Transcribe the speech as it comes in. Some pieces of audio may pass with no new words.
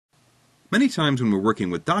Many times when we're working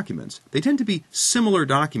with documents, they tend to be similar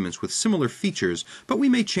documents with similar features, but we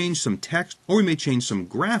may change some text or we may change some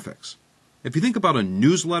graphics. If you think about a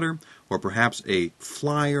newsletter or perhaps a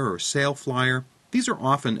flyer or sale flyer, these are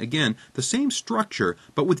often, again, the same structure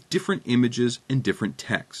but with different images and different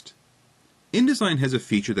text. InDesign has a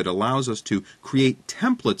feature that allows us to create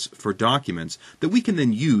templates for documents that we can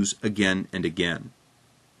then use again and again.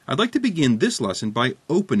 I'd like to begin this lesson by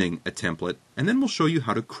opening a template, and then we'll show you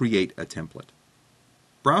how to create a template.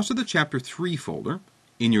 Browse to the Chapter 3 folder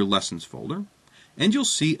in your Lessons folder, and you'll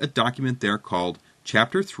see a document there called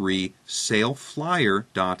Chapter 3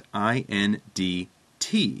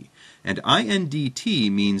 saleflyer.indt, and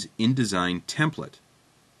INDT means InDesign template.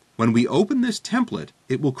 When we open this template,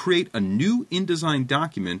 it will create a new InDesign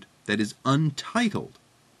document that is untitled.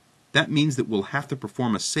 That means that we'll have to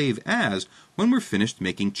perform a save as when we're finished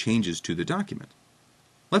making changes to the document.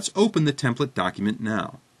 Let's open the template document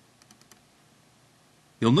now.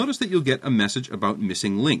 You'll notice that you'll get a message about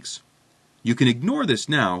missing links. You can ignore this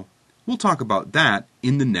now. We'll talk about that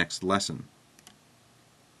in the next lesson.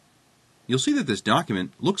 You'll see that this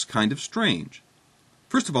document looks kind of strange.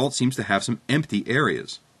 First of all, it seems to have some empty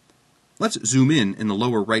areas. Let's zoom in the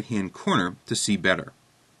lower right-hand corner to see better.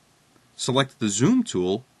 Select the Zoom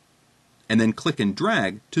tool and then click and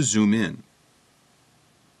drag to zoom in.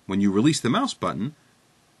 When you release the mouse button,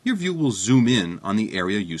 your view will zoom in on the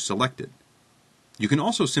area you selected. You can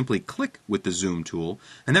also simply click with the Zoom tool,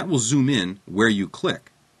 and that will zoom in where you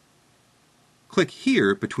click. Click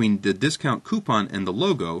here between the discount coupon and the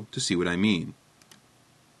logo to see what I mean.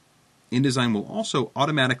 InDesign will also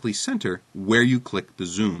automatically center where you click the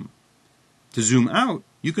zoom. To zoom out,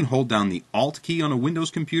 you can hold down the Alt key on a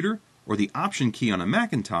Windows computer or the Option key on a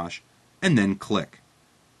Macintosh, and then click.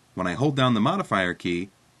 When I hold down the modifier key,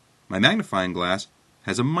 my magnifying glass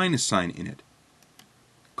has a minus sign in it.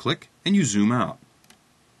 Click and you zoom out.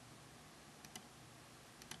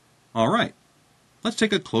 Alright, let's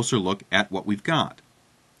take a closer look at what we've got.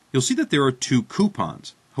 You'll see that there are two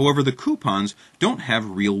coupons. However, the coupons don't have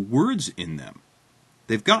real words in them.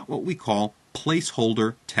 They've got what we call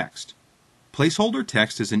placeholder text. Placeholder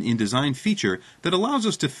text is an InDesign feature that allows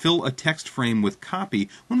us to fill a text frame with copy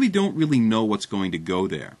when we don't really know what's going to go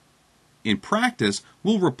there. In practice,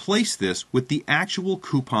 we'll replace this with the actual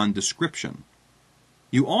coupon description.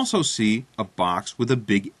 You also see a box with a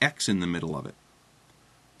big X in the middle of it.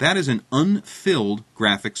 That is an unfilled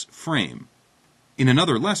graphics frame. In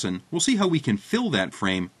another lesson, we'll see how we can fill that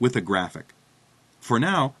frame with a graphic. For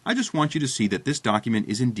now, I just want you to see that this document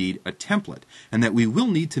is indeed a template, and that we will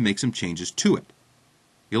need to make some changes to it.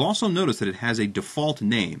 You'll also notice that it has a default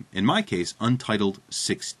name, in my case, Untitled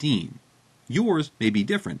 16. Yours may be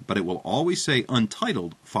different, but it will always say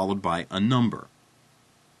Untitled followed by a number.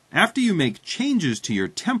 After you make changes to your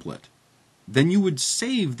template, then you would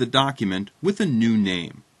save the document with a new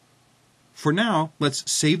name. For now, let's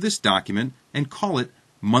save this document and call it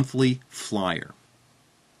Monthly Flyer.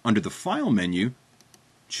 Under the File menu,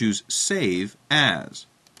 choose Save As.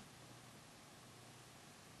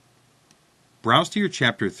 Browse to your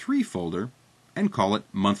Chapter 3 folder and call it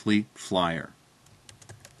Monthly Flyer.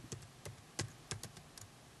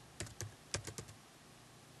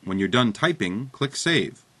 When you're done typing, click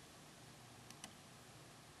Save.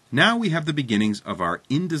 Now we have the beginnings of our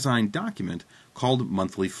InDesign document called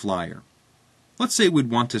Monthly Flyer. Let's say we'd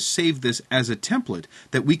want to save this as a template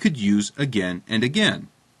that we could use again and again.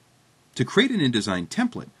 To create an InDesign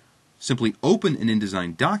template, simply open an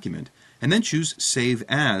InDesign document and then choose Save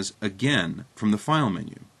As again from the File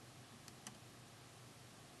menu.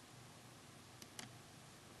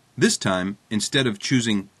 This time, instead of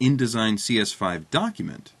choosing InDesign CS5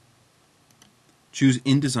 Document, choose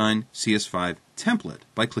InDesign CS5 Template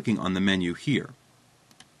by clicking on the menu here.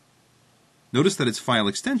 Notice that its file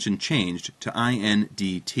extension changed to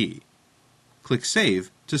INDT. Click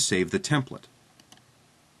Save to save the template.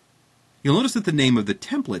 You'll notice that the name of the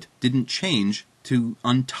template didn't change to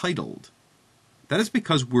Untitled. That is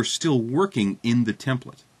because we're still working in the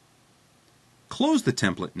template. Close the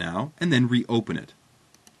template now and then reopen it.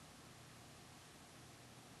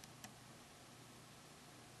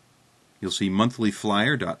 You'll see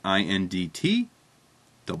monthlyflyer.indt.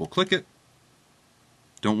 Double-click it.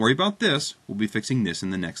 Don't worry about this. We'll be fixing this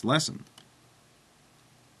in the next lesson.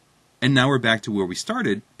 And now we're back to where we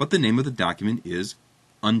started, but the name of the document is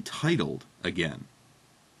Untitled again.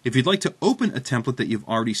 If you'd like to open a template that you've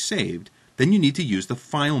already saved, then you need to use the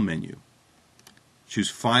File menu. Choose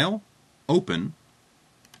File, Open,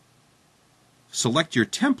 select your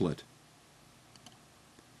template,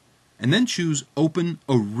 and then choose Open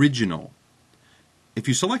Original. If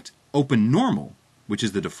you select Open Normal, which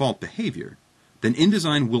is the default behavior, then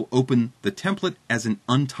InDesign will open the template as an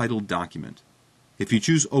untitled document. If you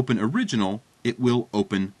choose Open Original, it will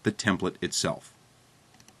open the template itself.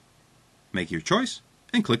 Make your choice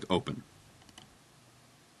and click Open.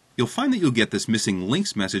 You'll find that you'll get this missing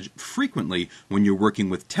links message frequently when you're working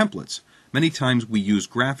with templates. Many times we use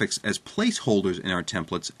graphics as placeholders in our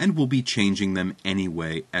templates and we'll be changing them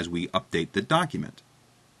anyway as we update the document.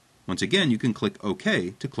 Once again, you can click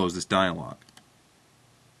OK to close this dialog.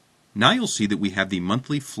 Now you'll see that we have the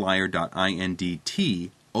monthly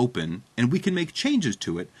flyer.indt open, and we can make changes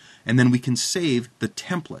to it, and then we can save the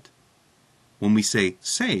template. When we say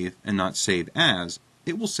save and not save as,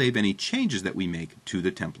 it will save any changes that we make to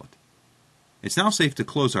the template. It's now safe to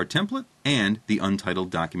close our template and the untitled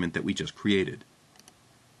document that we just created.